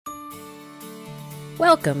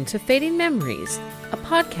Welcome to Fading Memories, a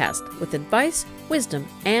podcast with advice, wisdom,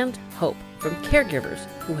 and hope from caregivers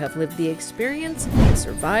who have lived the experience and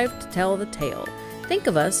survived to tell the tale. Think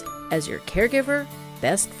of us as your caregiver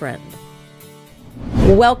best friend.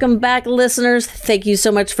 Welcome back, listeners. Thank you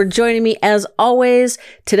so much for joining me as always.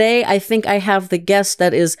 Today, I think I have the guest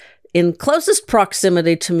that is in closest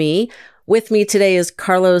proximity to me. With me today is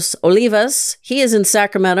Carlos Olivas. He is in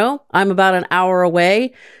Sacramento. I'm about an hour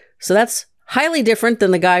away. So that's highly different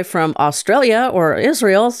than the guy from Australia or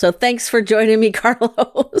Israel. So thanks for joining me,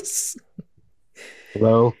 Carlos.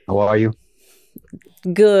 Hello, how are you?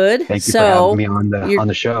 Good. Thank you for having me on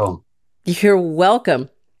the show. You're welcome.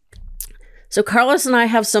 So Carlos and I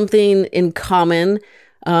have something in common.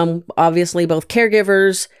 Obviously, both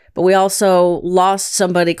caregivers, but we also lost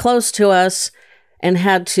somebody close to us and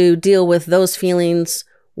had to deal with those feelings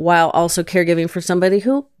while also caregiving for somebody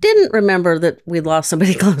who didn't remember that we lost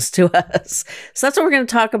somebody close to us. So that's what we're going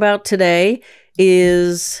to talk about today,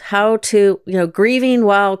 is how to, grieving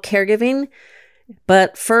while caregiving.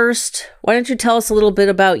 But first, why don't you tell us a little bit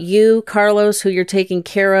about you, Carlos, who you're taking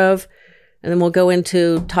care of, and then we'll go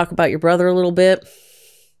into talk about your brother a little bit.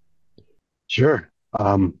 Sure.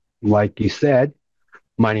 Like you said,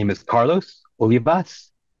 my name is Carlos Olivas.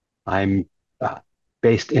 I'm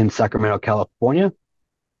based in Sacramento, California,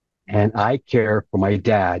 and I care for my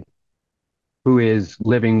dad, who is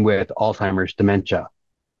living with Alzheimer's dementia.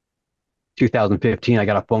 2015, I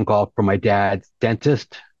got a phone call from my dad's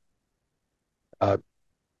dentist telling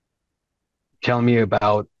me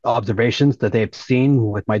about observations that they've seen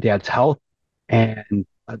with my dad's health and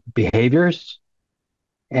behaviors,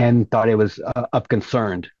 and thought it was of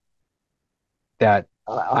concern that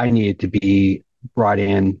I needed to be brought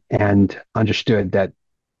in, and understood that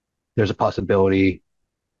there's a possibility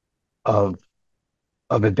of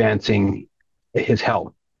advancing his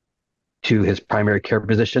health to his primary care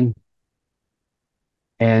physician.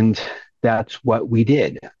 And that's what we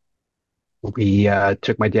did. We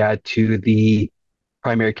took my dad to the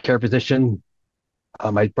primary care physician.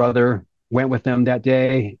 My brother went with them that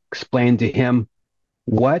day, explained to him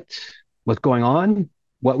what was going on,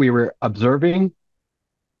 what we were observing,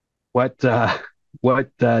 what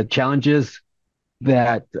challenges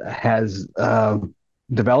that has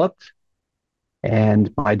developed.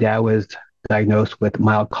 And my dad was diagnosed with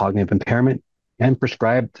mild cognitive impairment and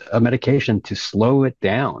prescribed a medication to slow it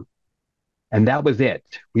down. And that was it.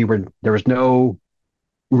 There was no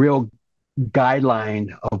real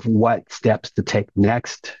guideline of what steps to take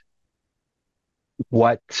next.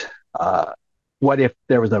 What if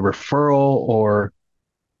there was a referral or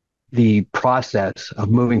the process of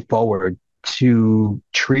moving forward to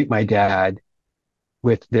treat my dad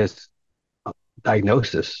with this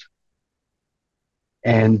diagnosis.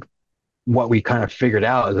 And what we kind of figured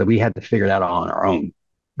out is that we had to figure it out on our own.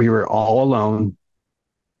 We were all alone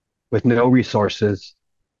with no resources,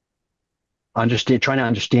 trying to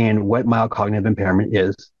understand what mild cognitive impairment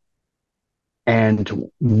is and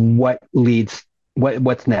what's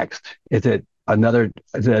next. Is it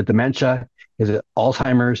a dementia? Is it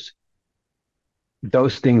Alzheimer's?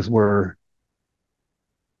 Those things were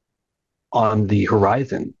on the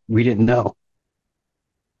horizon. We didn't know.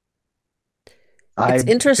 It's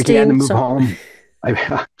interesting. Began to move home.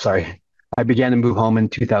 I began to move home in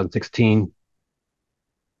 2016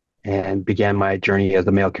 and began my journey as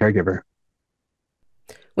a male caregiver.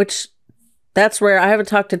 That's where I haven't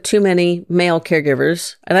talked to too many male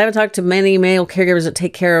caregivers, and I haven't talked to many male caregivers that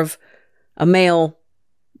take care of a male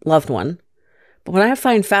loved one. But what I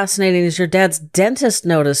find fascinating is your dad's dentist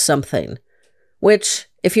noticed something, which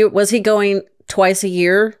was he going twice a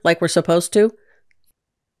year like we're supposed to?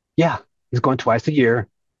 Yeah, he's going twice a year,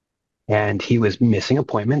 and he was missing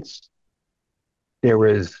appointments. There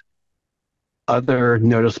was other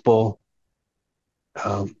noticeable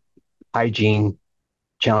hygiene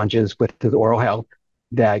challenges with his oral health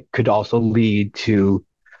that could also lead to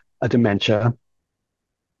a dementia.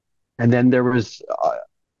 And then there was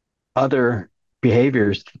other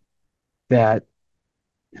behaviors that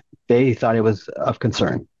they thought it was of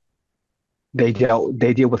concern. They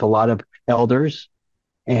deal with a lot of elders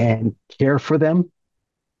and care for them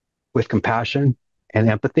with compassion and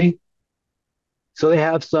empathy. So they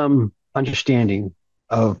have some understanding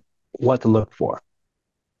of what to look for,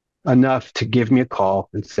 enough to give me a call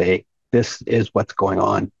and say, this is what's going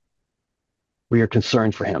on. We are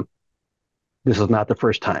concerned for him. This is not the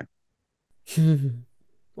first time.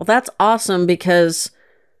 Well, that's awesome, because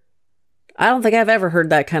I don't think I've ever heard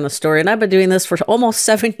that kind of story. And I've been doing this for almost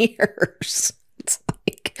 7 years. It's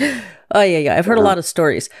like, oh yeah. I've heard a lot of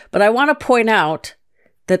stories, but I want to point out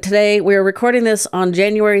that today we are recording this on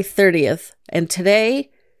January 30th, and today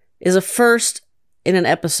is a first in an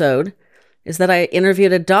episode, is that I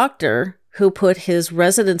interviewed a doctor who put his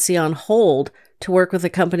residency on hold to work with a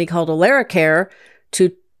company called AleraCare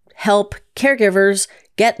to help caregivers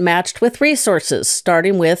get matched with resources,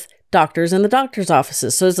 starting with doctors in the doctor's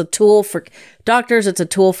offices. So it's a tool for doctors, it's a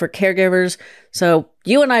tool for caregivers. So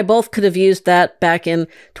you and I both could have used that back in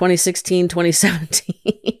 2016,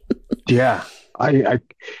 2017. Yeah. I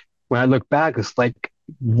when I look back, it's like,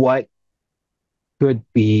 what could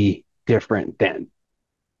be different then?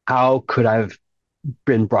 How could I have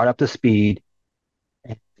been brought up to speed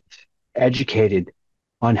and educated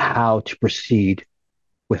on how to proceed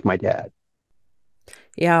with my dad?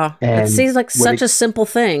 Yeah, it And seems like such a simple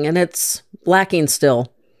thing, and it's lacking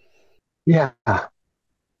still. yeah,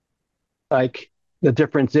 like the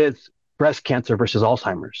difference is breast cancer versus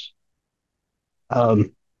Alzheimer's.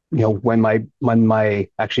 Um, when my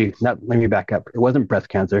actually not let me back up. It wasn't breast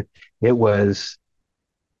cancer. It was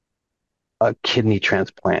a kidney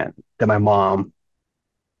transplant that my mom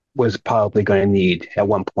was probably going to need at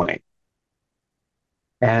one point.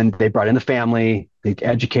 And they brought in the family. They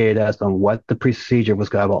educated us on what the procedure was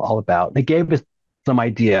all about. They gave us some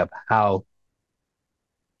idea of how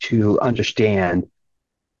to understand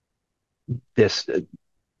this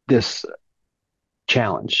this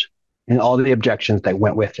challenge and all the objections that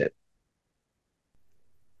went with it.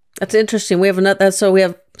 That's interesting. We have another. So we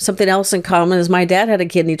have something else in common. Is my dad had a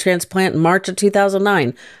kidney transplant in March of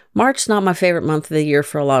 2009. March's not my favorite month of the year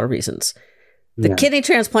for a lot of reasons. The Yeah. kidney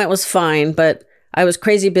transplant was fine, but I was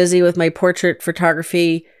crazy busy with my portrait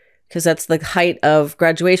photography because that's the height of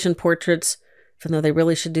graduation portraits, even though they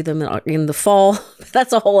really should do them in the fall.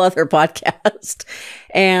 That's a whole other podcast.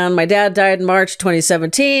 And my dad died in March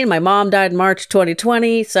 2017. My mom died in March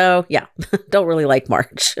 2020. So yeah, don't really like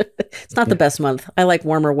March. It's not the best month. I like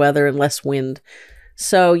warmer weather and less wind.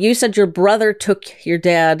 So you said your brother took your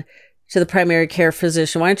dad to the primary care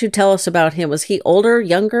physician. Why don't you tell us about him? Was he older,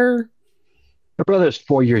 younger? My brother is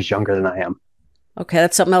 4 years younger than I am. Okay,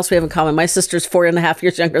 that's something else we have in common. My sister's 4.5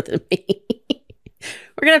 years younger than me.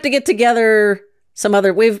 We're gonna have to get together some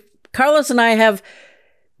other. Carlos and I have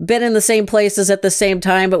been in the same places at the same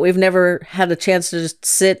time, but we've never had a chance to just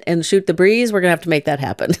sit and shoot the breeze. We're gonna have to make that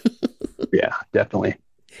happen. Yeah, definitely.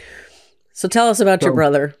 So tell us about your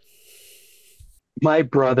brother. My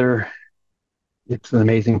brother, it's an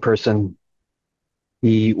amazing person.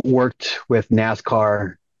 He worked with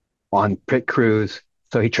NASCAR on pit crews,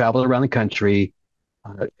 so he traveled around the country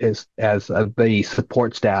as the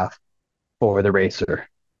support staff for the racer.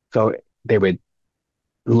 So they would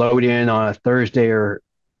load in on a Thursday or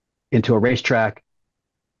into a racetrack,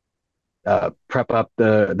 prep up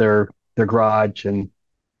their garage and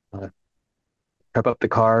uh, prep up the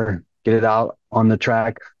car, get it out on the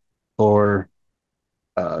track for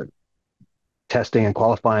uh, testing and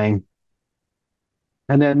qualifying.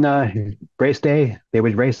 And then race day, they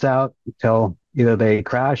would race out until either they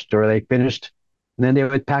crashed or they finished, and then they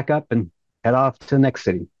would pack up and head off to the next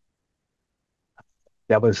city.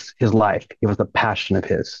 That was his life. It was a passion of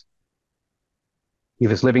his. He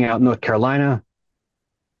was living out in North Carolina,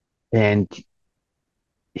 and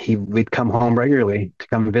we'd come home regularly to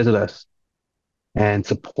come visit us and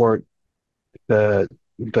support the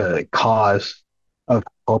cause of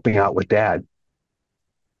helping out with Dad.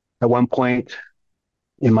 At one point,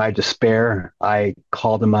 in my despair, I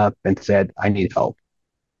called him up and said, "I need help.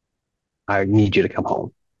 I need you to come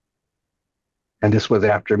home." And this was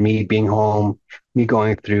after me being home, me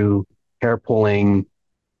going through hair pulling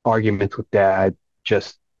arguments with Dad.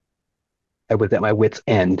 I was at my wit's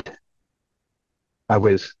end. I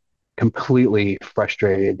was completely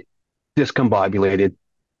frustrated, discombobulated,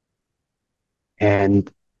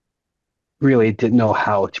 and really didn't know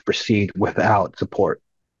how to proceed without support.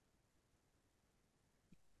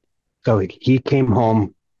 So he came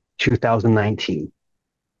home 2019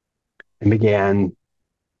 and began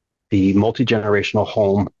the multi-generational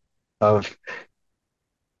home of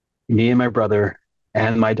me and my brother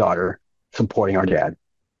and my daughter supporting our dad.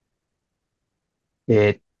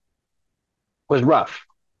 It was rough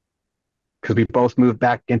because we both moved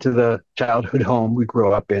back into the childhood home we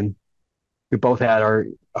grew up in. We both had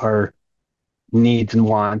our needs and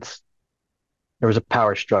wants. There was a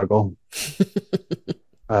power struggle.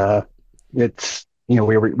 It's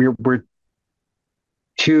we're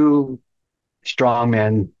two strong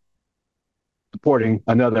men supporting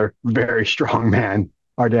another very strong man,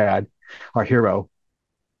 our dad, our hero,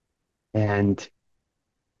 and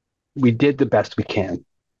we did the best we can.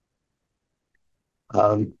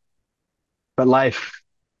 But life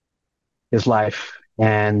is life,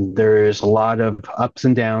 And there's a lot of ups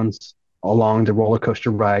and downs along the roller coaster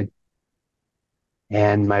ride.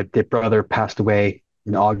 And my brother passed away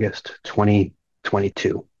in August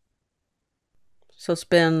 2022. So it's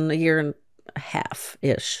been a year and a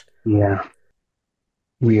half-ish. Yeah,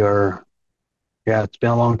 it's been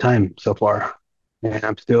a long time so far. And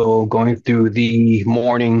I'm still going through the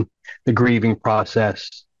mourning, the grieving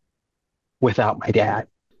process without my dad.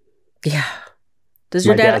 Yeah. Does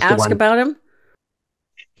your My dad dad's the ask one. about him?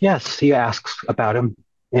 Yes, he asks about him,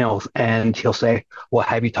 and he'll say, "Well,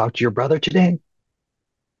 have you talked to your brother today?"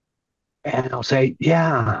 And I'll say,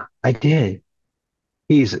 "Yeah, I did.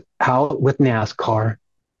 He's out with NASCAR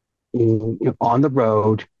on the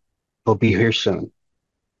road. He'll be here soon.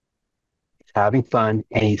 He's having fun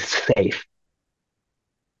and he's safe."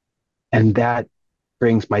 And that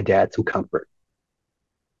brings my dad some comfort.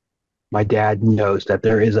 My dad knows that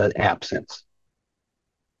there is an absence.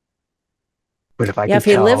 But if I Yeah, can if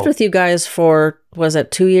he lived tell, with you guys for, was it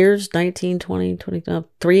 2 years, 19, 20, 20,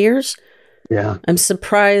 3 years? yeah, I'm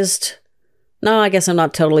surprised. No, I guess I'm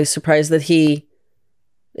not totally surprised that he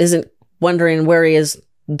isn't wondering where he is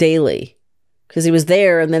daily, because he was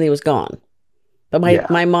there and then he was gone. But yeah,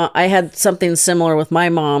 my mom, I had something similar with my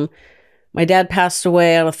mom. My dad passed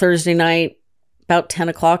away on a Thursday night, about 10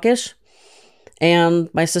 o'clock-ish. And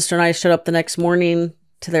my sister and I showed up the next morning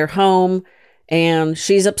to their home, and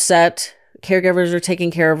she's upset. Caregivers are taking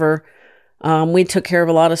care of her. We took care of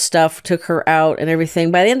a lot of stuff, took her out and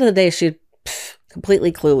everything. By the end of the day, she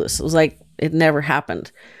completely clueless. It was like it never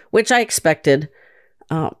happened, which I expected.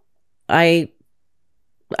 I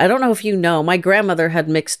don't know if you know, my grandmother had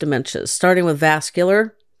mixed dementias, starting with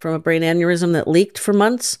vascular from a brain aneurysm that leaked for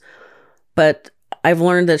months. But I've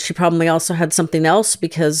learned that she probably also had something else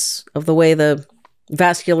because of the way the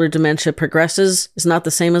vascular dementia progresses is not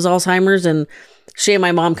the same as Alzheimer's. And she and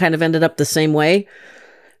my mom kind of ended up the same way.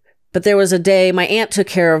 But there was a day my aunt took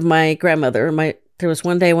care of my grandmother. There was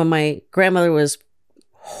one day when my grandmother was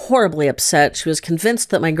horribly upset. She was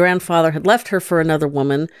convinced that my grandfather had left her for another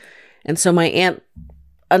woman. And so my aunt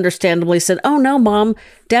understandably said, "Oh no, Mom,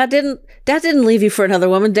 Dad didn't leave you for another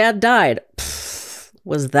woman. Dad died."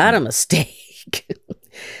 Was that a mistake?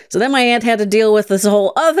 So then my aunt had to deal with this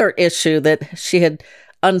whole other issue that she had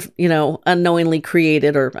unknowingly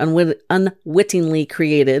created or unwittingly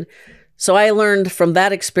created. So I learned from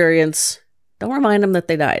that experience, don't remind them that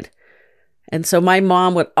they died. And so my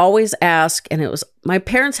mom would always ask, and my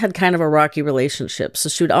parents had kind of a rocky relationship. So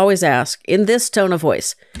she would always ask in this tone of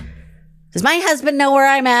voice, "Does my husband know where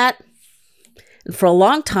I'm at?" And for a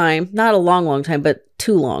long time, not a long time, but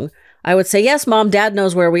too long, I would say, "Yes, Mom, Dad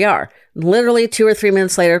knows where we are." And literally 2 or 3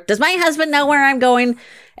 minutes later, "Does my husband know where I'm going?"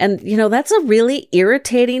 And, that's a really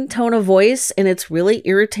irritating tone of voice. And it's really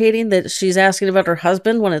irritating that she's asking about her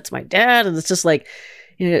husband when it's my dad. And it's just like,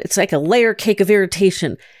 it's like a layer cake of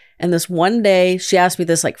irritation. And this one day, she asked me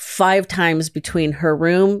this like 5 times between her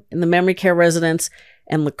room in the memory care residence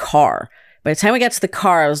and the car. By the time we got to the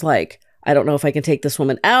car, I was like, I don't know if I can take this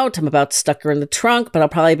woman out. I'm about to stick her in the trunk, but I'll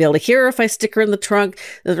probably be able to hear her if I stick her in the trunk.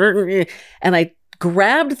 And I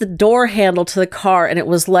grabbed the door handle to the car, and it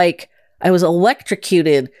was like I was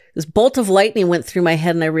electrocuted. This bolt of lightning went through my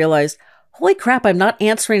head, and I realized, holy crap, I'm not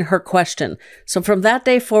answering her question. So from that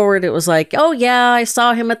day forward, it was like, oh yeah, I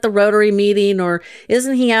saw him at the Rotary meeting, or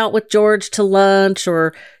isn't he out with George to lunch,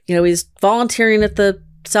 or, he's volunteering at the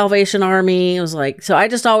Salvation Army. It was like, so I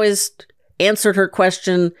just always answered her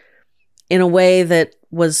question in a way that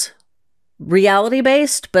was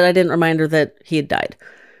reality-based, but I didn't remind her that he had died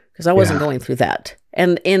because I wasn't going through that.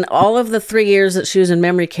 And in all of the 3 years that she was in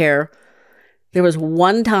memory care, there was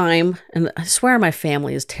one time, and I swear my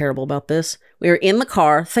family is terrible about this. We were in the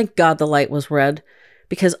car. Thank God the light was red,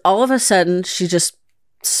 because all of a sudden she just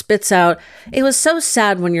spits out, "It was so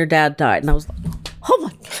sad when your dad died." And I was like, oh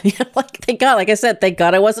my, thank God, like I said, thank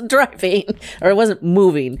God I wasn't driving or I wasn't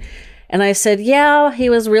moving. And I said, yeah, he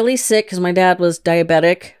was really sick because my dad was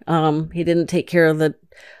diabetic. He didn't take care of the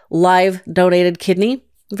live donated kidney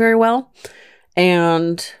very well.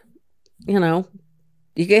 And,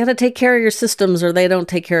 you got to take care of your systems or they don't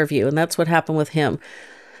take care of you. And that's what happened with him.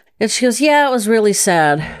 And she goes, yeah, it was really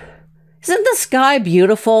sad. Isn't the sky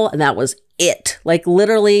beautiful? And that was it. Like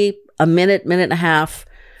literally a minute and a half.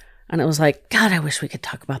 And it was like, God, I wish we could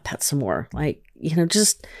talk about that some more. Like,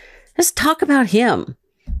 just talk about him.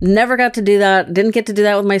 Never got to do that. Didn't get to do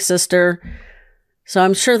that with my sister. So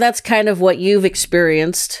I'm sure that's kind of what you've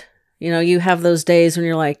experienced. You have those days when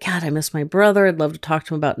you're like, God, I miss my brother. I'd love to talk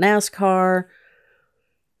to him about NASCAR.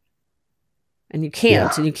 And you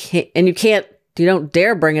can't, you don't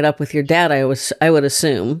dare bring it up with your dad, I would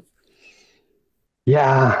assume.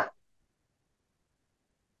 Yeah.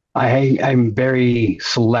 I'm very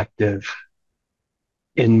selective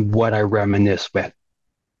in what I reminisce with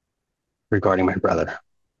regarding my brother.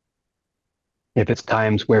 If it's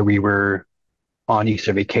times where we were on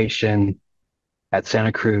Easter vacation at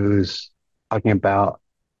Santa Cruz, talking about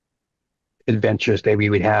adventures that we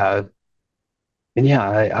would have, and yeah,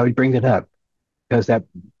 I would bring it up because that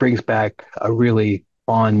brings back a really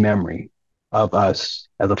fond memory of us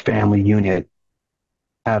as a family unit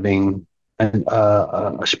having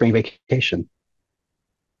a spring vacation.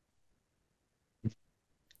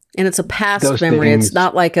 And it's a past Those memory. It's things,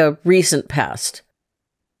 not like a recent past.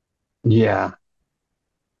 yeah.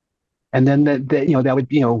 And then that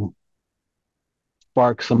would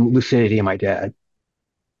spark some lucidity in my dad,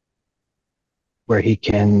 where he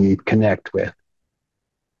can connect with.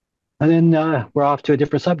 And then we're off to a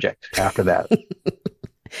different subject after that.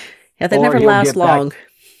 Yeah, they Or never he'll last get back, long.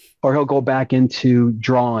 or he'll go back into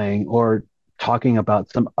drawing or talking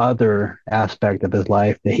about some other aspect of his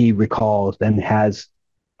life that he recalls and has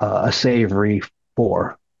a savory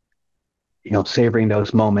for, savoring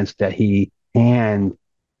those moments that he can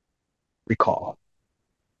recall.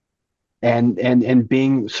 And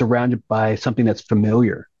being surrounded by something that's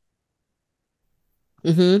familiar,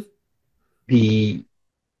 Mm-hmm. the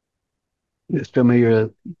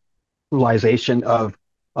familiarization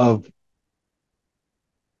of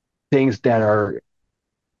things that are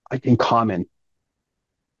like in common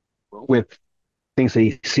with things that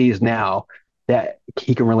he sees now that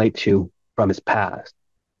he can relate to from his past.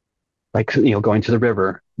 Like, going to the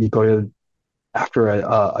river, you go to, after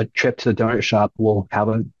a trip to the donut shop, we'll have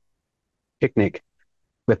a picnic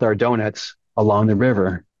with our donuts along the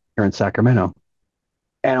river here in Sacramento.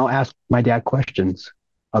 And I'll ask my dad questions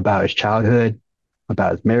about his childhood,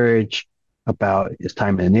 about his marriage, about his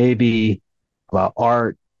time in the Navy, about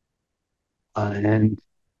art. And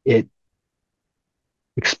it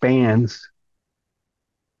expands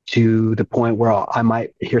to the point where I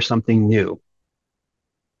might hear something new.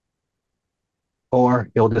 Or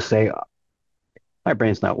he'll just say, my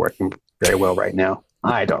brain's not working very well right now.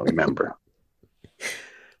 I don't remember.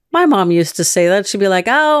 My mom used to say that. She'd be like,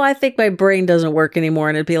 "Oh, I think my brain doesn't work anymore."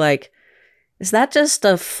 And it'd be like, is that just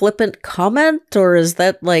a flippant comment or is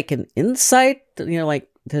that like an insight? Like,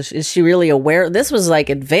 is she really aware? This was like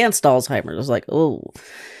advanced Alzheimer's. It was like, oh, I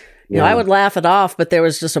Yeah. would laugh it off, but there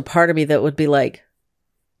was just a part of me that would be like,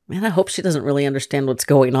 man, I hope she doesn't really understand what's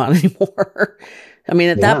going on anymore. I mean,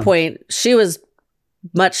 at that Yeah. point, she was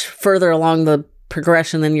much further along the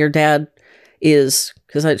progression than your dad is,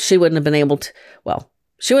 because she wouldn't have been able to, well,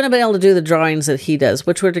 she wouldn't have been able to do the drawings that he does,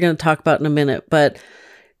 which we're going to talk about in a minute. But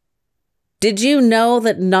did you know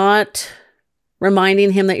that not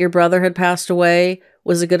reminding him that your brother had passed away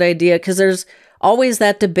was a good idea? Because there's always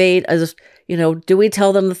that debate as, do we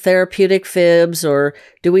tell them the therapeutic fibs or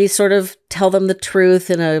do we sort of tell them the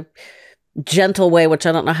truth in a gentle way, which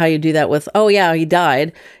I don't know how you do that with, oh yeah, he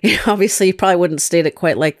died. Obviously you probably wouldn't state it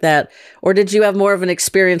quite like that. Or did you have more of an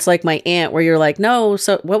experience like my aunt where you're like, no,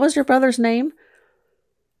 so what was your brother's name?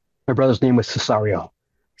 My brother's name was Cesario.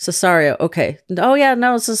 Cesario. Okay. Oh yeah,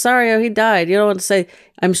 no, Cesario, he died. You don't want to say,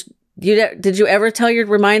 did you ever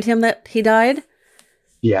remind him that he died?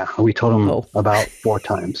 Yeah. We told him Oh. about 4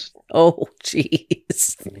 times. Oh,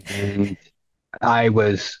 jeez. And I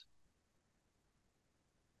was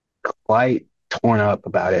quite torn up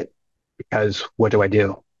about it because what do I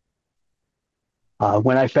do?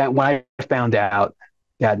 When I found out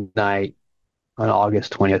that night on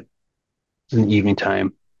August 20th, it was an evening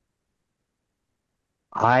time,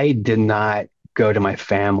 I did not go to my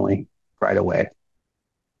family right away.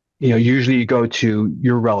 Usually you go to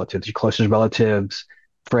your relatives, your closest relatives,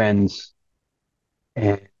 friends,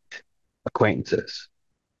 and acquaintances.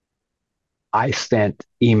 I sent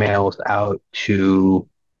emails out to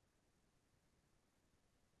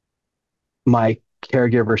my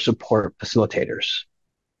caregiver support facilitators,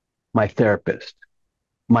 my therapist,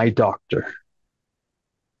 my doctor.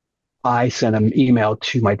 I sent an email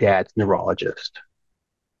to my dad's neurologist.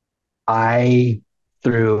 I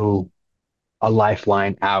threw a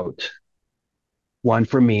lifeline out, one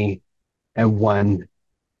for me and one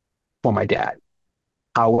for my dad.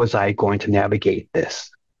 How was I going to navigate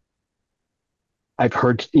this? I've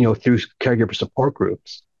heard, through caregiver support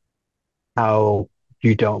groups, how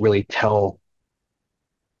you don't really tell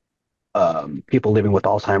people living with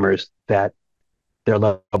Alzheimer's that their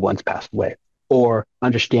loved ones passed away, or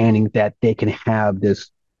understanding that they can have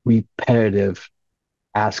this repetitive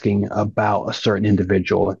asking about a certain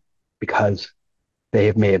individual because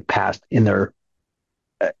they may have passed in their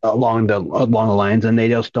along the lines, and they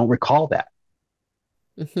just don't recall that,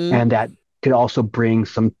 Mm-hmm. and that could also bring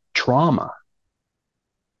some trauma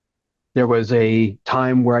There was a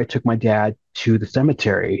time where I took my dad to the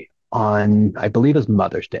cemetery on, I believe, it was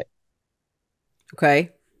Mother's Day, Okay.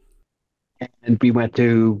 and we went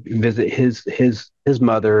to visit his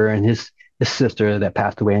mother and his sister that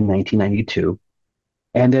passed away in 1992,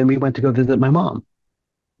 and then we went to go visit my mom,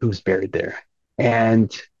 who was buried there.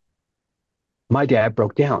 And my dad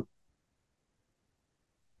broke down.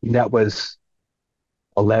 That was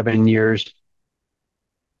 11 years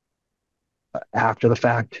after the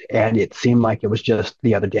fact, and it seemed like it was just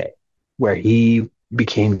the other day where he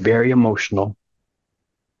became very emotional,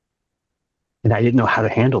 and I didn't know how to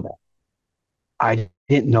handle that. I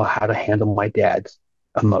didn't know how to handle my dad's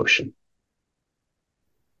emotion.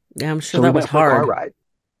 Yeah, I'm sure So we that was went for a car hard. ride.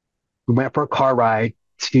 We went for a car ride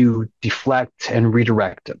to deflect and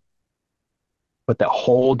redirect him. But the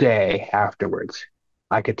whole day afterwards,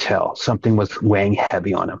 I could tell something was weighing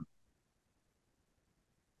heavy on him.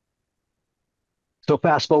 So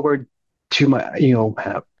fast forward to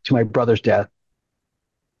my brother's death.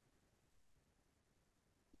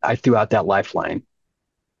 I threw out that lifeline.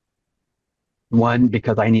 One,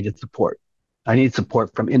 because I needed support. I needed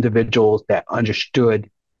support from individuals that understood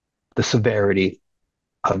the severity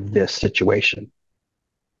of this situation.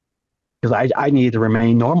 Because I needed to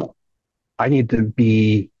remain normal. I needed to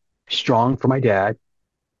be strong for my dad,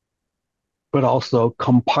 but also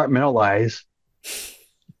compartmentalize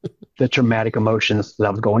the traumatic emotions that I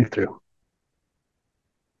was going through.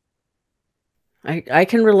 I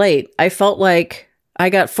can relate. I felt like I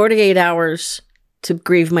got 48 hours to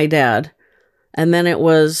grieve my dad. And then it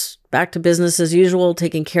was back to business as usual,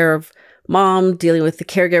 taking care of mom, dealing with the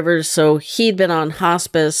caregivers. So he'd been on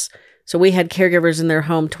hospice. So we had caregivers in their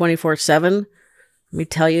home 24/7. Let me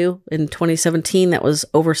tell you, in 2017, that was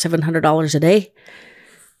over $700 a day,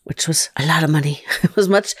 which was a lot of money.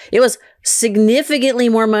 It was significantly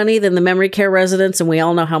more money than the memory care residents. And we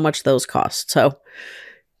all know how much those cost. So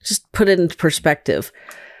just put it into perspective.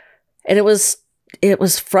 And it was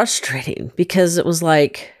frustrating because it was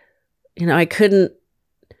like, I couldn't,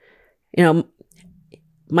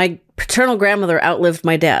 my paternal grandmother outlived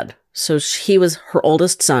my dad. So he was her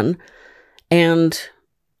oldest son. And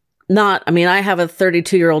I have a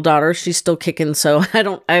 32-year-old daughter. She's still kicking. So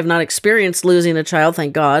I have not experienced losing a child,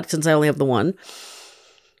 thank God, since I only have the one.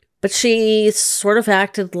 But she sort of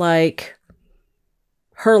acted like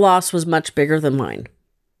her loss was much bigger than mine.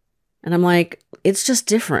 And I'm like, it's just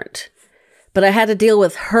different. But I had to deal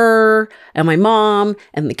with her and my mom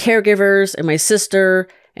and the caregivers and my sister.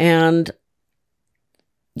 And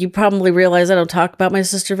you probably realize I don't talk about my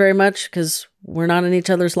sister very much because we're not in each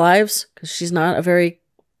other's lives because she's not a very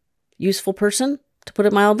useful person, to put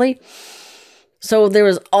it mildly. So there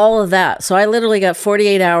was all of that. So I literally got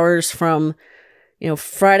 48 hours from,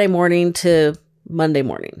 Friday morning to Monday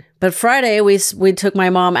morning. But Friday, we took my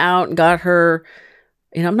mom out and got her.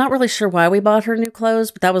 I'm not really sure why we bought her new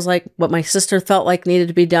clothes, but that was like what my sister felt like needed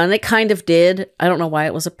to be done. It kind of did. I don't know why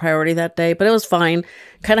it was a priority that day, but it was fine.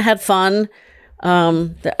 Kind of had fun.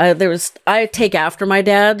 I take after my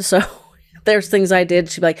dad. So there's things I did.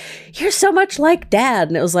 She'd be like, "You're so much like dad."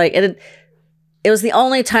 And it was like, it was the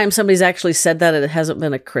only time somebody's actually said that. It hasn't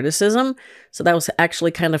been a criticism. So that was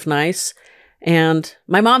actually kind of nice. And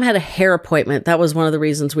my mom had a hair appointment. That was one of the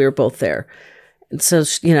reasons we were both there. And so,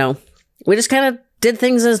 we just kind of did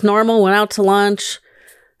things as normal, went out to lunch,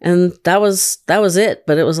 and that was it.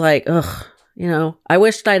 But it was like, ugh, I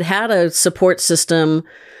wished I'd had a support system,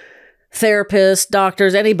 therapist,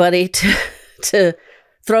 doctors, anybody to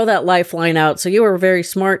throw that lifeline out. So you were very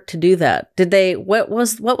smart to do that. What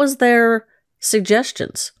was their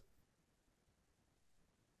suggestions?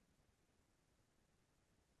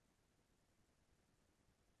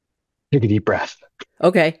 Take a deep breath.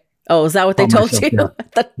 Okay. Oh, is that what they told you? Down.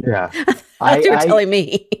 Yeah. I thought you were telling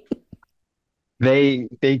me. They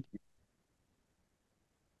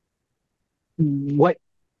what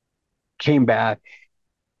came back,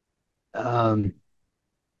 they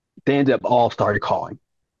ended up all started calling.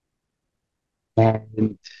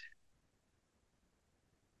 And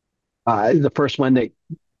the first one that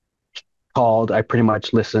called, I pretty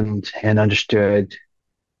much listened and understood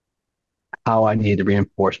how I needed to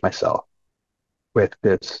reinforce myself with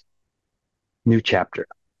this new chapter,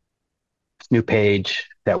 this new page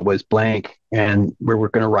that was blank, and we were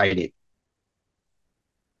going to write it.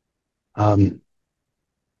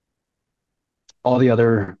 All the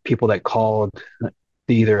other people that called,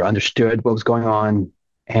 they either understood what was going on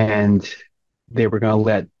and they were going to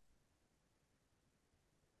let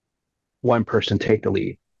one person take the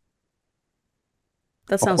lead.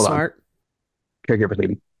 That sounds smart. Caregiver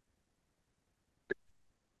leading.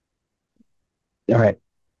 All right.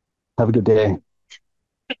 Have a good day.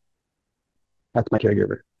 That's my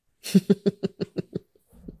caregiver.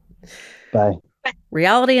 Bye.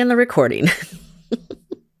 Reality in the recording.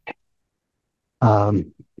 So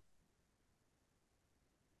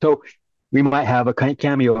we might have a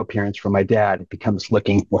cameo appearance from my dad. It becomes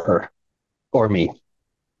looking for her or me.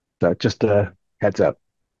 So just a heads up.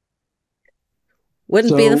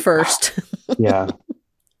 Wouldn't be the first. Yeah.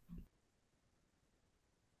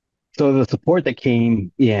 So the support that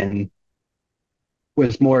came in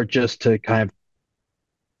was more just to kind of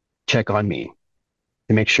check on me,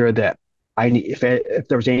 to make sure that if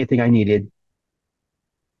there was anything I needed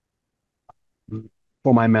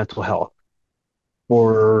for my mental health,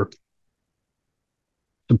 for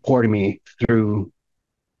supporting me through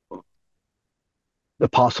the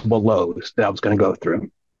possible lows that I was going to go through.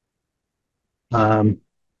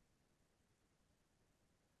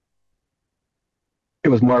 It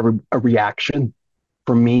was more of a reaction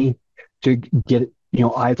for me to get,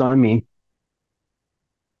 eyes on me,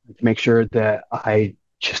 to make sure that I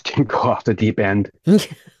just didn't go off the deep end.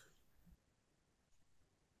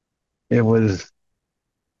 It was,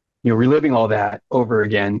 reliving all that over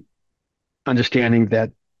again, understanding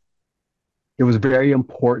that it was very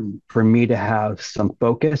important for me to have some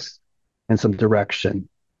focus and some direction,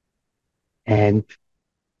 and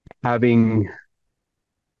having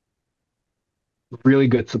really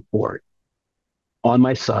good support on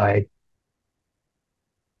my side,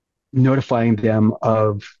 notifying them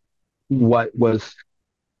of what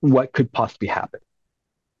could possibly happen.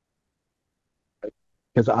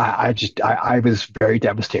 Because I was very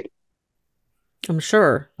devastated. I'm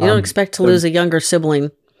sure. You don't expect to lose a younger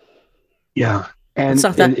sibling. Yeah. And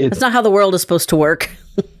that's not how the world is supposed to work.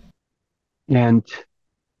 And,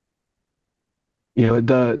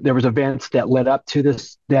 there was events that led up to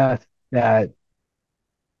this death that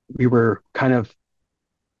we were kind of,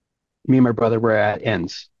 me and my brother were at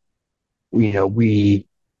ends. My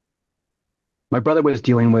brother was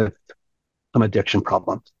dealing with some addiction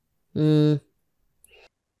problems. And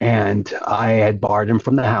I had barred him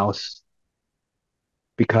from the house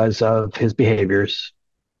because of his behaviors.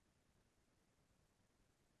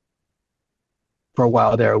 For a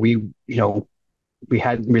while there, we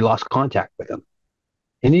lost contact with him.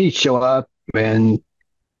 And he'd show up and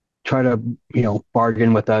try to,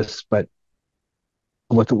 bargain with us, but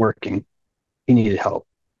it wasn't working. He needed help.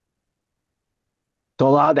 So a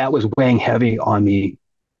lot of that was weighing heavy on me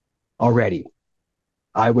already.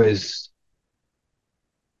 I was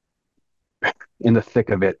in the thick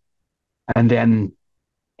of it. And then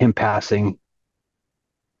him passing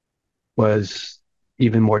was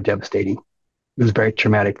even more devastating. It was very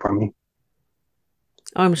traumatic for me.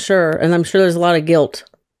 I'm sure. And I'm sure there's a lot of guilt.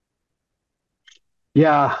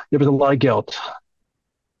 Yeah, there was a lot of guilt.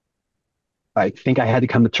 I think I had to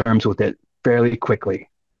come to terms with it fairly quickly.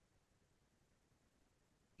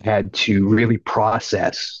 I had to really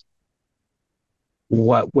process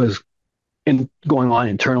what was going on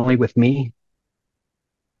internally with me.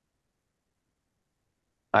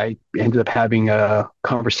 I ended up having a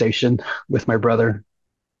conversation with my brother,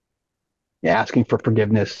 asking for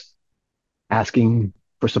forgiveness, asking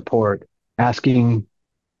for support, asking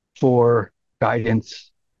for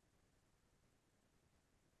guidance,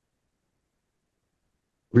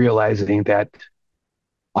 realizing that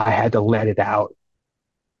I had to let it out.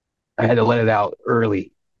 I had to let it out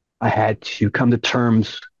early. I had to come to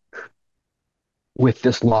terms with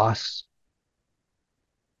this loss,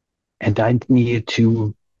 and I needed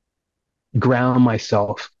to ground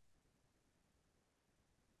myself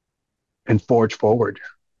and forge forward,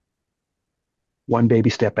 one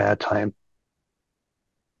baby step at a time.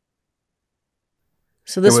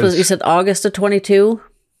 So this was, you said August of 22?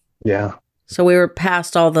 Yeah. So we were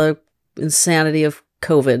past all the insanity of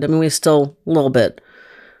COVID. I mean, we still a little bit,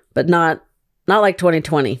 but not like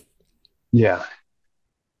 2020. Yeah.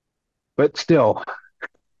 But still,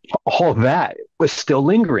 all of that was still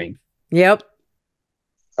lingering. Yep.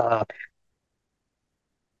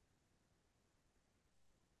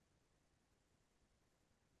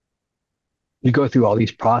 You go through all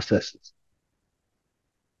these processes.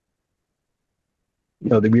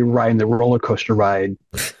 That we were riding the roller coaster ride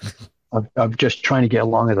of just trying to get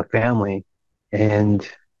along as a family and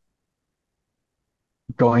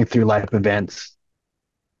going through life events,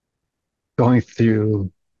 going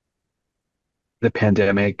through the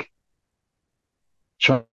pandemic,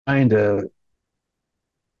 trying to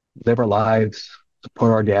live our lives,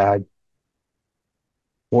 support our dad,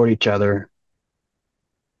 support each other.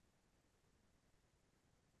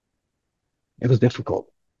 It was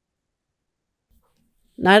difficult.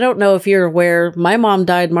 Now, I don't know if you're aware, my mom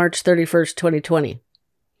died March 31st, 2020.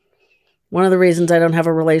 One of the reasons I don't have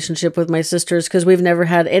a relationship with my sister is because we've never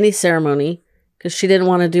had any ceremony because she didn't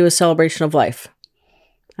want to do a celebration of life.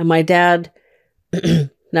 And my dad, now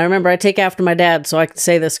remember, I take after my dad, so I can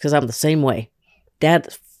say this because I'm the same way.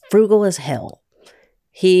 Dad's frugal as hell.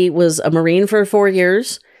 He was a Marine for 4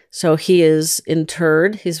 years, so he is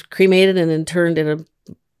interred. He's cremated and interned in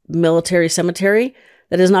a military cemetery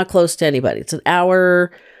that is not close to anybody. It's an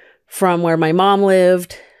hour from where my mom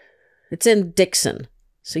lived. It's in Dixon.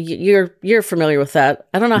 So you're familiar with that.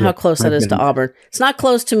 I don't know how close that is to Auburn. It's not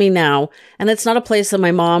close to me now, and it's not a place that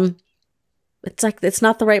my mom, it's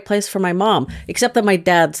not the right place for my mom, except that my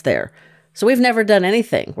dad's there. So we've never done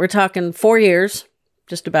anything. We're talking 4 years,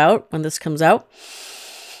 just about, when this comes out.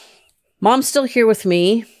 Mom's still here with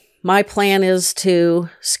me. My plan is to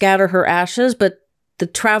scatter her ashes, but the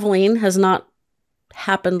traveling has not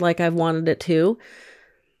happened like I've wanted it to.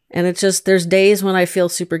 And it's just, there's days when I feel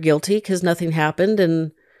super guilty because nothing happened.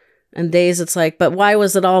 And days it's like, but why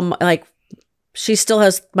was it all like,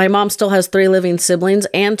 my mom still has 3 living siblings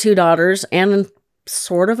and 2 daughters and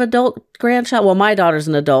sort of adult grandchild. Well, my daughter's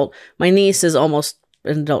an adult. My niece is almost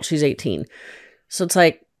an adult. She's 18. So it's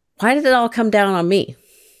like, why did it all come down on me?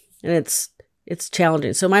 And it's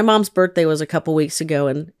challenging. So my mom's birthday was a couple weeks ago,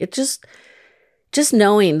 and it just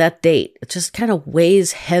knowing that date, it just kind of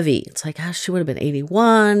weighs heavy. It's like, gosh, she would have been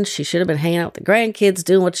 81. She should have been hanging out with the grandkids,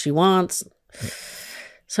 doing what she wants.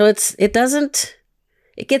 So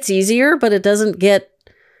it gets easier, but it doesn't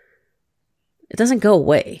go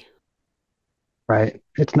away. Right.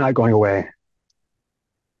 It's not going away.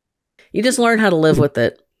 You just learn how to live with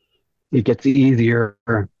it. It gets easier.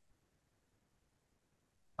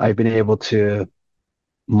 I've been able to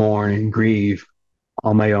mourn and grieve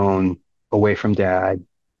on my own, away from Dad.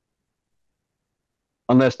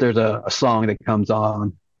 Unless there's a song that comes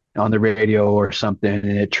on the radio or something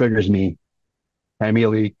and it triggers me. I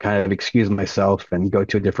immediately kind of excuse myself and go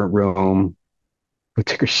to a different room, go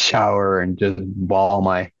take a shower and just bawl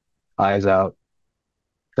my eyes out.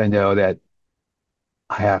 I know that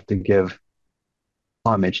I have to give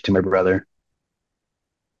homage to my brother.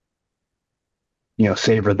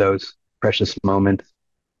 Savor those precious moments,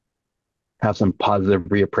 have some positive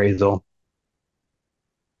reappraisal,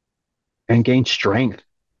 and gain strength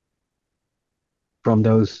from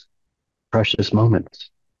those precious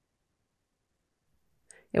moments.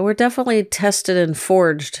 Yeah, we're definitely tested and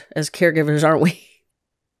forged as caregivers, aren't we?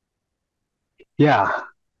 Yeah,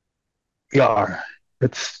 we are.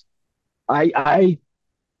 I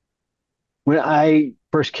when I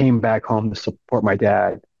first came back home to support my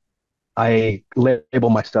dad, I label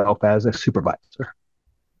myself as a supervisor,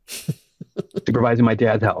 supervising my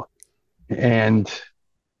dad's health. And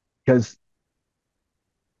because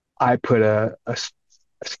I put a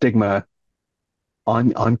stigma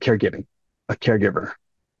on caregiving, a caregiver.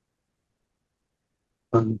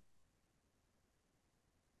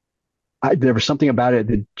 There was something about it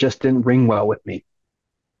that just didn't ring well with me.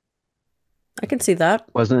 I can see that.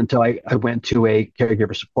 It wasn't until I went to a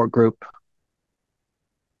caregiver support group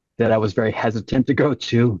that I was very hesitant to go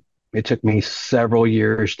to. It took me several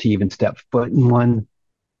years to even step foot in one.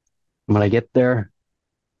 When I get there,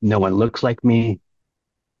 no one looks like me.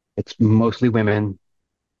 It's mostly women.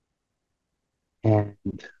 And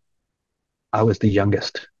I was the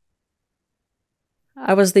youngest.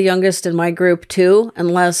 I was the youngest in my group too,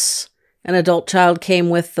 unless an adult child came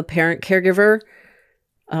with the parent caregiver.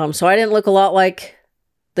 So I didn't look a lot like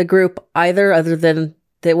the group either, other than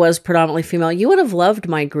it was predominantly female. You would have loved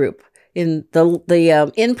my group. In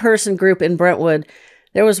the in-person group in Brentwood,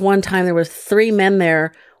 there was one time there were 3 men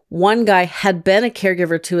there. One guy had been a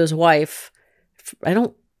caregiver to his wife. I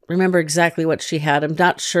don't remember exactly what she had. I'm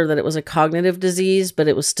not sure that it was a cognitive disease, but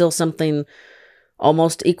it was still something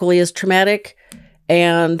almost equally as traumatic.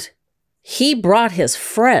 And he brought his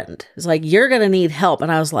friend. He's like, you're going to need help.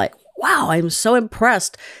 And I was like, wow, I'm so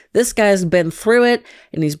impressed. This guy's been through it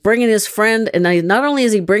and he's bringing his friend. And not only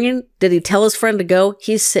is he did he tell his friend to go?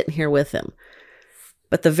 He's sitting here with him.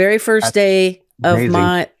 But the very first day of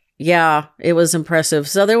amazing. It was impressive.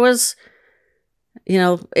 So there was,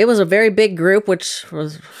 it was a very big group, which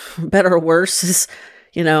was better or worse.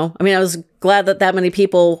 I was glad that many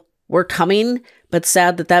people were coming, but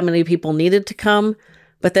sad that many people needed to come.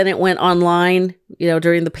 But then it went online,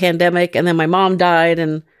 during the pandemic, and then my mom died.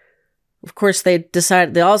 And of course they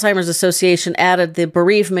decided, the Alzheimer's Association added the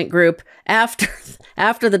bereavement group after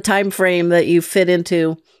the time frame that you fit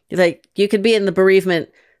into. Like, you could be in the bereavement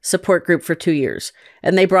support group for 2 years.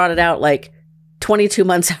 And they brought it out like 22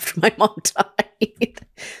 months after my mom died.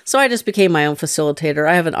 So I just became my own facilitator.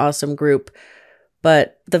 I have an awesome group.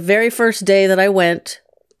 But the very first day that I went,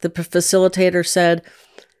 the facilitator said,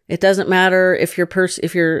 It doesn't matter if your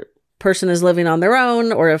person is living on their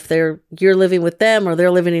own, or if you're living with them, or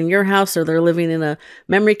they're living in your house, or they're living in a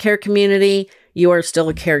memory care community, you are still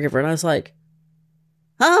a caregiver. And I was like,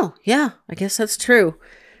 oh yeah, I guess that's true.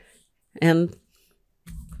 And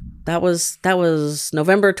that was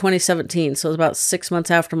November 2017, so it was about 6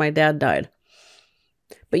 months after my dad died.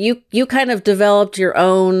 But you kind of developed your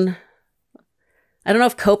own, I don't know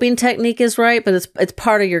if coping technique is right, but it's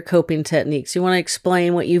part of your coping techniques. You want to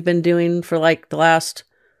explain what you've been doing for like the last,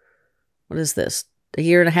 what is this, a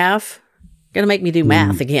year and a half? Gonna make me do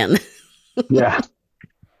math again. Yeah.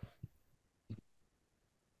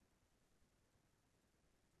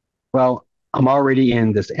 Well, I'm already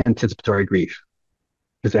in this anticipatory grief,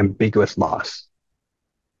 this ambiguous loss.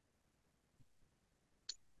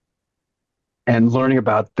 And learning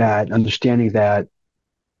about that, understanding that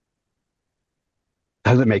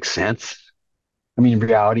doesn't make sense. I mean, in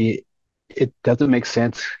reality, it doesn't make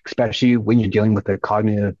sense, especially when you're dealing with a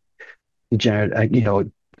cognitive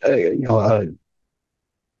degenerative,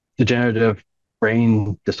 degenerative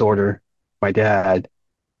brain disorder. My dad,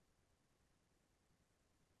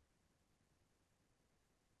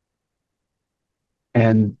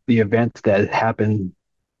 and the events that happened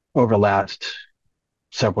over the last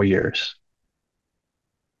several years.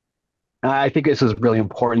 I think this is really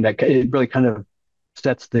important. That it really kind of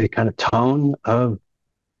sets the kind of tone of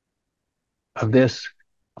this.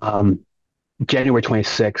 January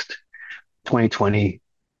 26th, 2020,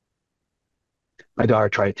 my daughter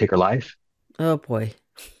tried to take her life. Oh boy.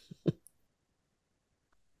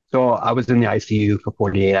 So I was in the ICU for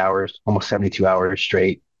 48 hours, almost 72 hours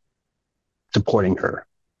straight, supporting her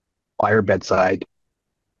by her bedside,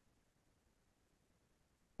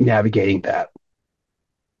 navigating that.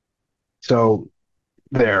 So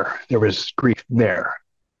there was grief there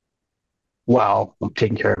while I'm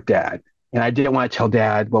taking care of dad. And I didn't want to tell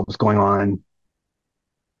dad what was going on.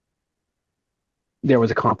 There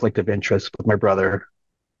was a conflict of interest with my brother.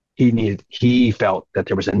 He felt that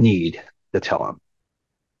there was a need to tell him.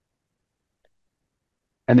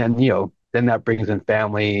 And then, then that brings in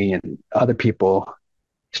family and other people.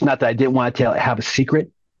 It's not that I didn't want to have a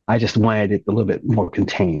secret. I just wanted it a little bit more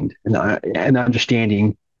contained and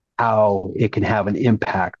understanding how it can have an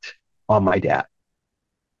impact on my dad.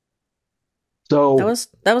 So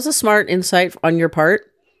that was a smart insight on your part.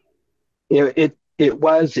 It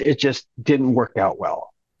just didn't work out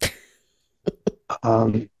well.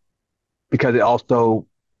 Because it also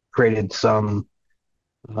created some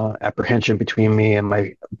apprehension between me and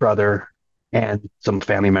my brother and some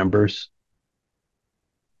family members.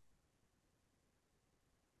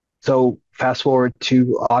 So fast forward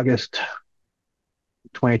to August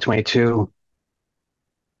 2022,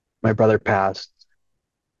 my brother passed,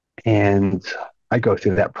 and I go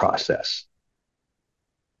through that process.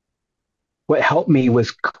 What helped me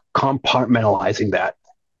was compartmentalizing that,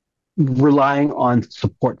 relying on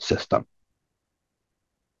support system.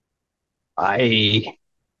 At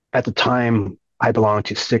the time, I belonged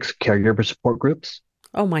to 6 caregiver support groups.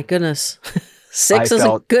 Oh my goodness. 6 is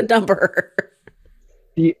a good number.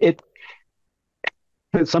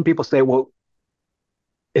 Some people say, well,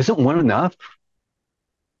 isn't one enough?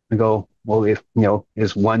 I go, well, is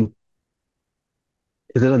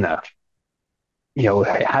it enough?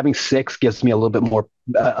 Having 6 gives me a little bit more,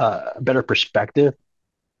 better perspective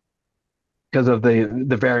because of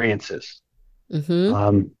the variances.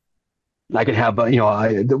 Mm-hmm. I can have,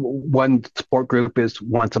 the one support group is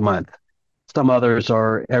once a month. Some others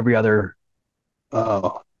are every other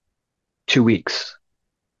 2 weeks.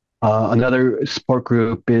 Another support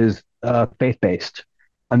group is faith-based.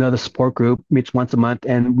 Another support group meets once a month,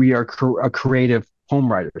 and we are a creative home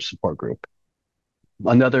writer support group.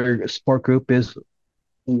 Another support group is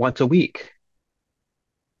once a week.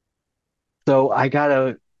 So I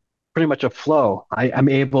got pretty much a flow. I'm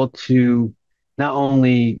able to not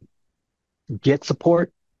only get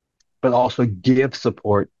support, but also give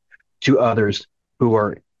support to others who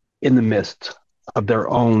are in the midst of their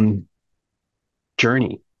own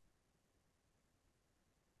journey.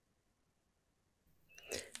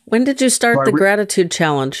 When did you start the gratitude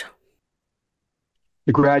challenge?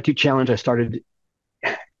 The gratitude challenge I started,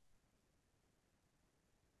 it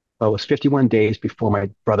was 51 days before my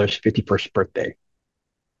brother's 51st birthday.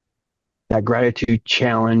 That gratitude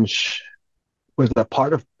challenge was a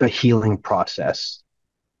part of the healing process.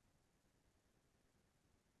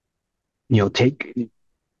 Take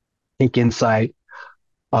insight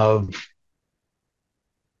of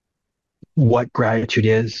what gratitude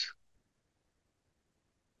is.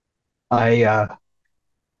 I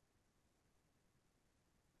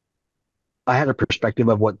had a perspective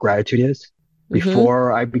of what gratitude is. Mm-hmm.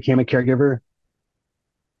 before I became a caregiver.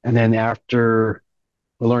 And then after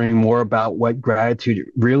learning more about what gratitude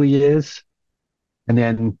really is, and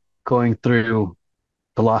then going through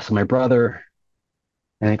the loss of my brother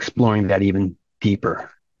and exploring that even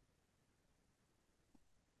deeper.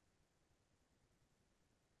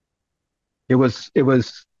 It was a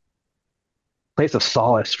place of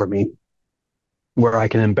solace for me where I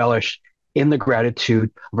can embellish in the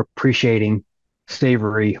gratitude of appreciating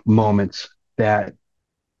savory moments that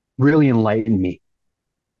really enlightened me.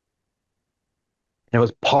 And it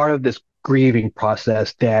was part of this grieving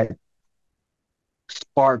process that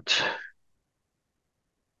sparked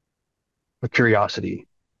a curiosity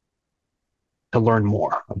to learn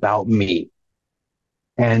more about me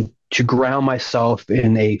and to ground myself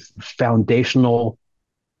in a foundational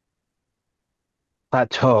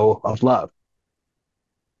plateau of love.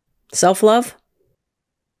 Self-love?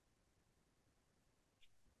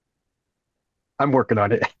 I'm working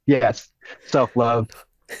on it. Yes. Self love,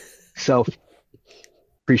 self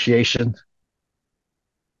appreciation,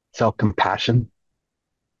 self compassion,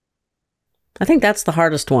 I think that's the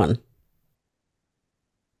hardest one.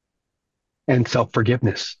 and self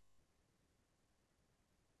forgiveness.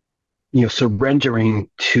 Surrendering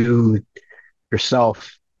to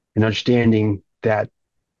yourself and understanding that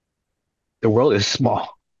the world is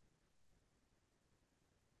small.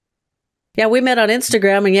 Yeah, we met on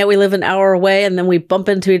Instagram, and yet we live an hour away, and then we bump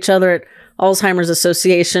into each other at Alzheimer's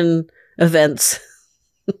Association events.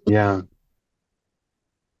 Yeah.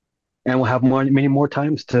 And we'll have many more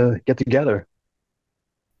times to get together.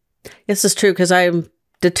 This is true, because I'm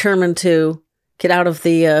determined to get out of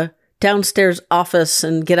the downstairs office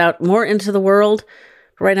and get out more into the world.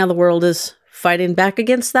 Right now, the world is fighting back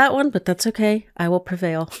against that one, but that's okay. I will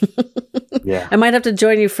prevail. Yeah. I might have to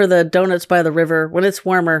join you for the donuts by the river when it's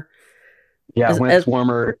warmer. Yeah. When it's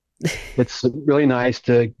warmer, it's really nice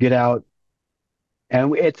to get out.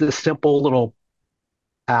 And it's a simple little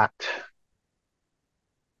act.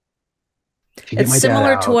 It's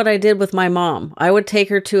similar to what I did with my mom. I would take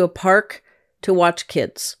her to a park to watch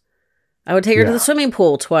kids. I would take her to the swimming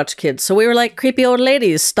pool to watch kids. So we were like creepy old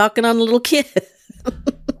ladies stalking on little kids.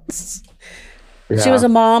 She was a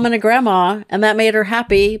mom and a grandma, and that made her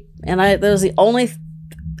happy. And that was the only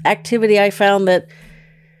activity I found that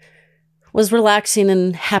was relaxing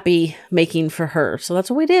and happy making for her. So that's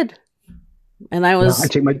what we did. And I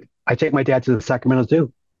take my dad to the Sacramento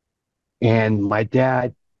Zoo, and my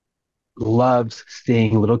dad loves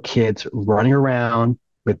seeing little kids running around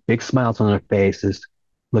with big smiles on their faces,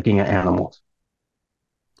 looking at animals.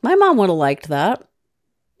 My mom would have liked that.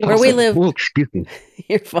 Where we lived, excuse me.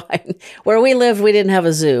 You're fine. Where we lived, we didn't have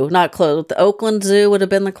a zoo. Not close. The Oakland Zoo would have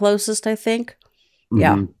been the closest, I think. Mm-hmm.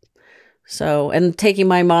 Yeah. So, and taking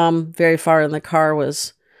my mom very far in the car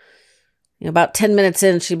was, about 10 minutes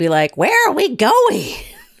in, she'd be like, "Where are we going?"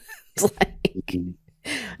 It's like,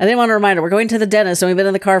 I didn't want to remind her, we're going to the dentist, and we've been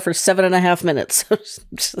in the car for 7.5 minutes.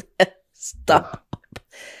 So stop.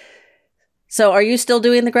 So are you still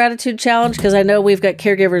doing the gratitude challenge? Because I know we've got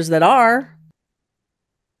caregivers that are.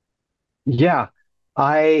 Yeah.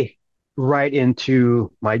 I write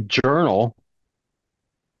into my journal.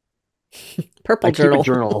 Purple journal.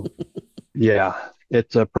 Keep a journal. Yeah.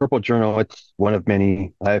 It's a purple journal. It's one of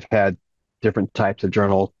many. I've had different types of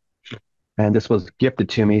journals, and this was gifted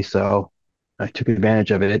to me, so I took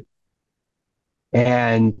advantage of it.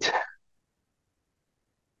 And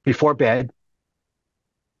before bed,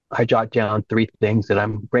 I jot down 3 things that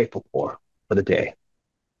I'm grateful for the day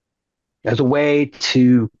as a way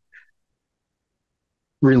to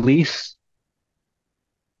release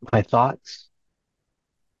my thoughts,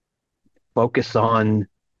 focus on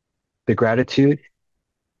the gratitude,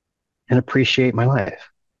 and appreciate my life.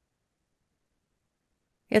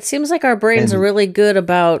 It seems like our brains are really good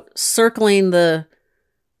about circling the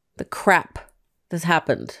crap that's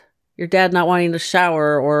happened. Your dad not wanting to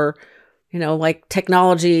shower, or, like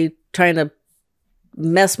technology trying to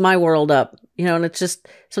mess my world up, and it's just,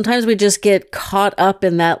 sometimes we just get caught up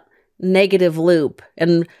in that negative loop.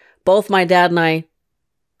 And both my dad and I,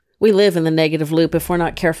 we live in the negative loop if we're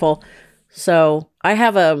not careful. So I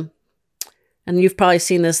have and you've probably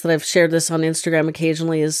seen this, that I've shared this on Instagram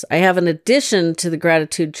occasionally, is I have an addition to the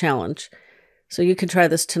gratitude challenge. So you can try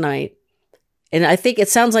this tonight. And I think it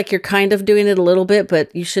sounds like you're kind of doing it a little bit,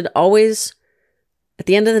 but you should always, at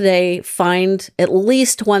the end of the day, find at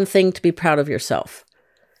least one thing to be proud of yourself.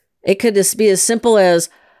 It could just be as simple as,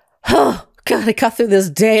 "Oh, God, I got through this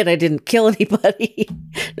day and I didn't kill anybody.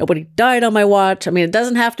 Nobody died on my watch." I mean, it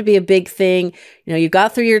doesn't have to be a big thing. You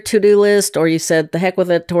got through your to-do list, or you said, the heck with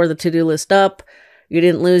it, tore the to-do list up. You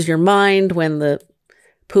didn't lose your mind when the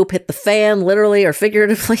poop hit the fan, literally or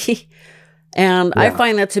figuratively. And I Yeah.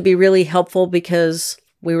 find that to be really helpful because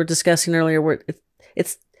we were discussing earlier where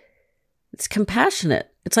it's compassionate.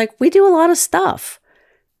 It's like we do a lot of stuff.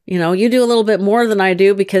 You know, you do a little bit more than I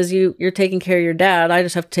do because you're taking care of your dad. I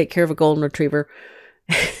just have to take care of a golden retriever.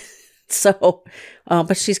 So,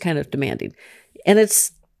 but she's kind of demanding. And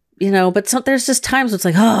it's, but there's just times it's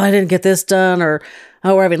like, oh, I didn't get this done, or,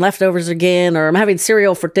 oh, we're having leftovers again, or I'm having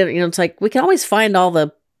cereal for dinner. It's like, we can always find all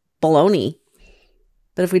the baloney.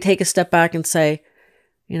 But if we take a step back and say,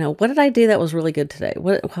 what did I do that was really good today?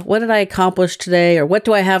 What did I accomplish today? Or what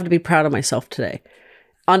do I have to be proud of myself today?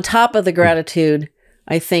 On top of the gratitude,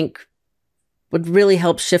 I think would really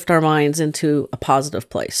help shift our minds into a positive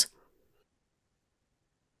place.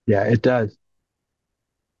 Yeah, it does.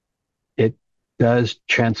 It does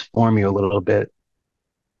transform you a little bit.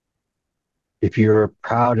 If you're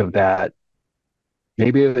proud of that,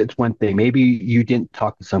 maybe it's one thing. Maybe you didn't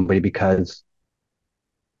talk to somebody because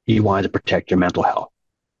you wanted to protect your mental health,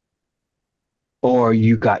 or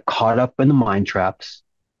you got caught up in the mind traps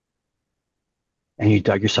and you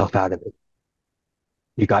dug yourself out of it.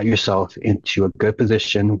 You got yourself into a good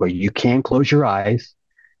position where you can close your eyes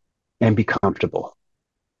and be comfortable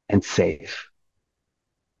and safe.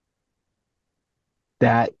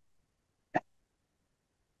 That's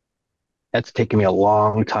taken me a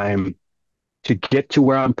long time to get to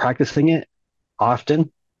where I'm practicing it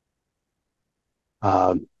often.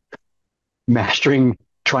 Mastering,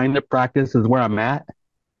 trying to practice is where I'm at.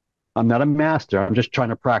 I'm not a master. I'm just trying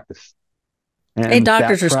to practice. Hey, And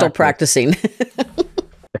doctors are still practicing.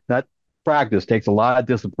 that practice takes a lot of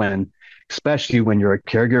discipline, especially when you're a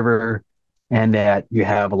caregiver and that you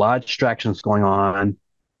have a lot of distractions going on,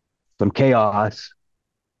 some chaos.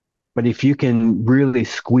 But if you can really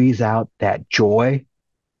squeeze out that joy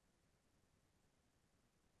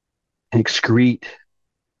and excrete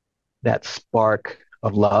that spark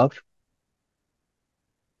of love,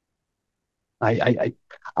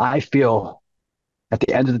 I feel at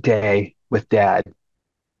the end of the day with Dad,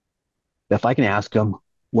 if I can ask him,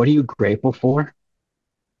 what are you grateful for?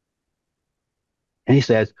 And he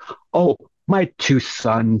says, oh, my two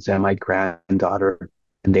sons and my granddaughter,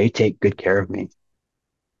 and they take good care of me.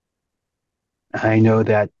 I know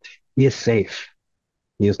that he is safe.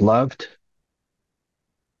 He is loved,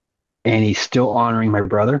 and he's still honoring my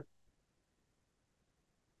brother.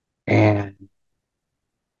 And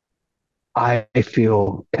I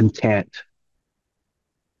feel content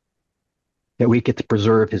that we get to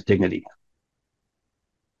preserve his dignity.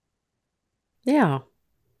 Yeah.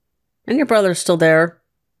 And your brother's still there.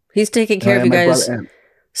 He's taking care of you My guys brother, my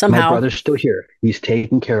somehow. brother's still here. He's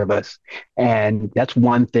taking care of us. And that's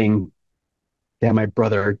one thing that my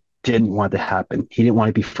brother didn't want to happen. He didn't want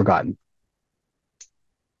to be forgotten.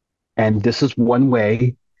 And this is one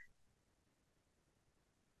way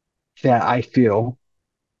that I feel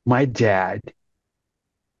my dad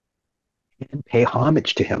can pay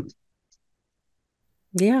homage to him.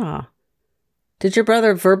 Yeah. Did your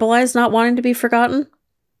brother verbalize not wanting to be forgotten?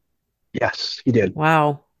 Yes, he did.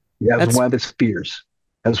 Wow. That was one of his fears.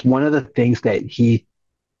 That's one of the things that he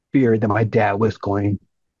feared, that my dad was going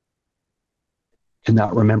to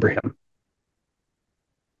not remember him.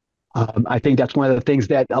 I think that's one of the things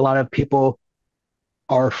that a lot of people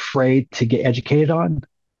are afraid to get educated on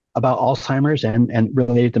about Alzheimer's and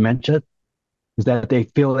related dementia, is that they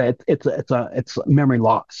feel that it's memory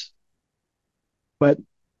loss. But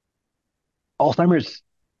Alzheimer's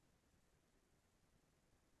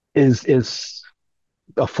is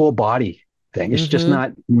a full body thing. It's just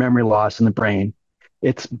not memory loss in the brain.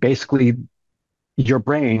 It's basically your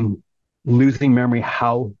brain losing memory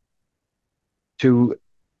how to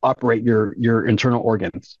operate your internal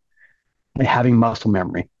organs, and having muscle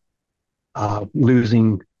memory,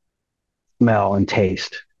 losing smell and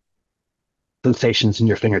taste, sensations in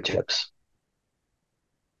your fingertips,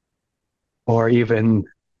 or even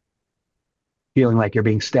feeling like you're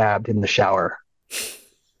being stabbed in the shower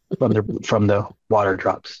from the water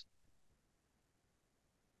drops.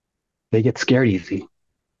 They get scared easy.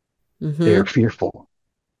 They're fearful.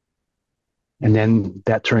 And then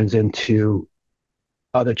that turns into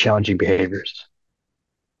other challenging behaviors.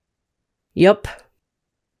 Yep.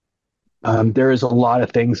 There is a lot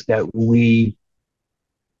of things that we,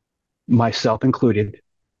 myself included,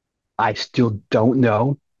 I still don't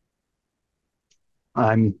know.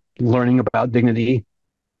 I'm learning about dignity.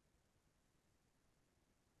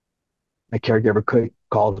 My caregiver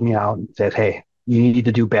calls me out and says, hey, you need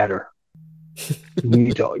to do better. You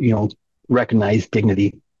need to, recognize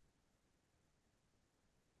dignity.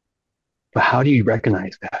 But how do you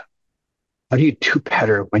recognize that? How do you do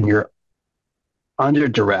better when you're under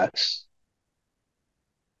duress,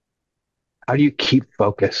 how do you keep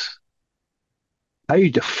focus? How do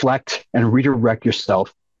you deflect and redirect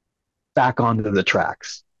yourself back onto the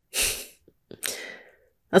tracks?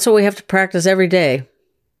 That's what we have to practice every day.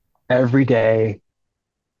 Every day,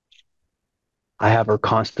 I have a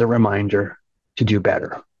constant reminder to do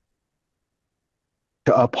better,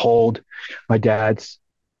 to uphold my dad's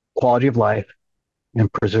quality of life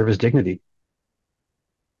and preserve his dignity.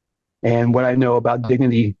 And what I know about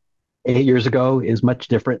dignity 8 years ago is much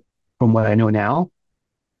different from what I know now.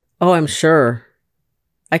 Oh, I'm sure.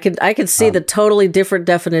 I could see the totally different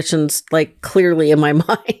definitions like clearly in my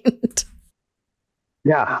mind.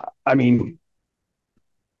 Yeah, I mean,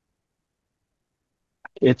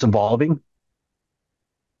 it's evolving.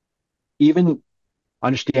 Even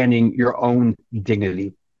understanding your own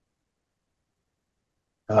dignity.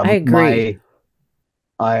 I agree.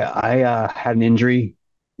 I had an injury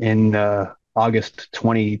in August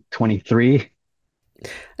 2023.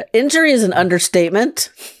 Injury is an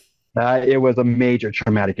understatement. It was a major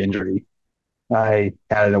traumatic injury. I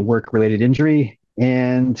had a work-related injury,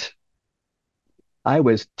 and I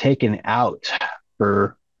was taken out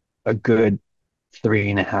for a good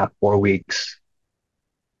 3.5, 4 weeks.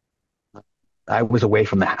 I was away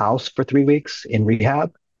from the house for 3 weeks in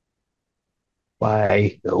rehab.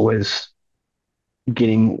 I was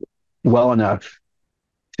getting well enough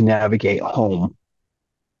to navigate home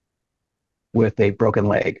with a broken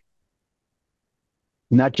leg.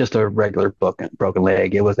 Not just a regular broken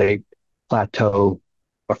leg. It was a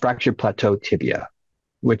fractured plateau tibia,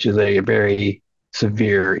 which is a very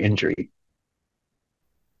severe injury.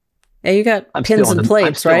 Yeah, you got pins and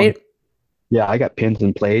plates, right? Yeah, I got pins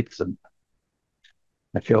and plates, and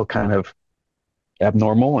I feel kind of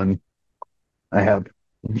abnormal, and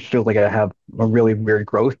feel like I have a really weird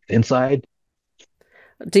growth inside.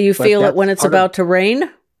 Do you feel it when it's about to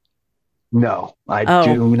rain? No, I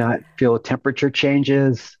do not feel temperature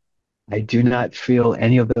changes. I do not feel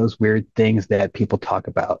any of those weird things that people talk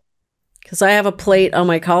about. Because I have a plate on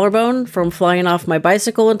my collarbone from flying off my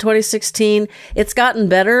bicycle in 2016. It's gotten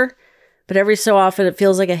better, but every so often it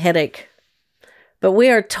feels like a headache. But we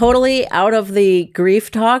are totally out of the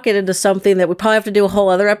grief talk and into something that we probably have to do a whole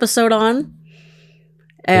other episode on.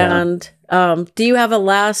 And do you have a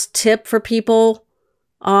last tip for people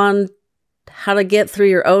on how to get through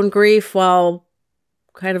your own grief while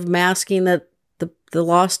kind of masking that the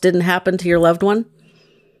loss didn't happen to your loved one?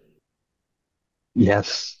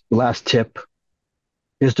 Yes. The last tip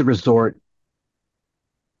is to resort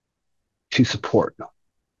to support.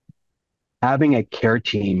 Having a care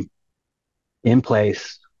team in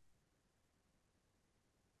place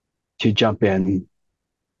to jump in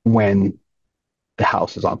when the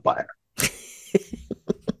house is on fire.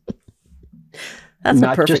 That's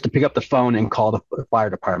not just to pick up the phone and call the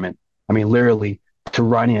fire department. I mean, literally to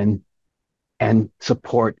run in and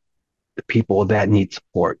support the people that need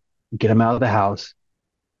support. Get them out of the house,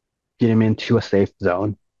 get them into a safe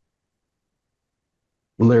zone,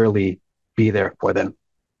 literally be there for them.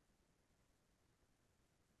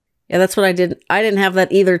 Yeah, that's what I did. I didn't have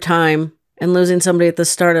that either time. And losing somebody at the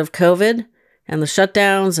start of COVID and the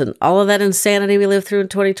shutdowns and all of that insanity we lived through in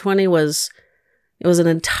 2020 was an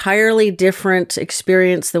entirely different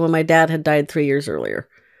experience than when my dad had died 3 years earlier.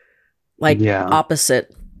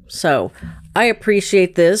 Opposite. So I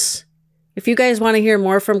appreciate this. If you guys want to hear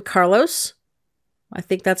more from Carlos, I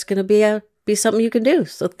think that's going to be something you can do.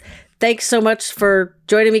 So thanks so much for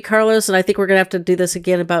joining me, Carlos. And I think we're going to have to do this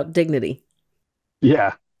again about dignity.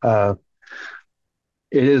 Yeah. It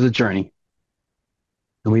is a journey.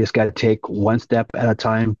 And we just got to take one step at a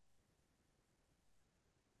time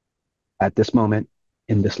at this moment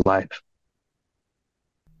in this life.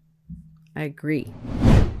 I agree.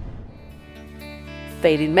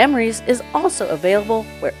 Fading Memories is also available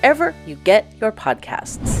wherever you get your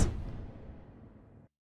podcasts.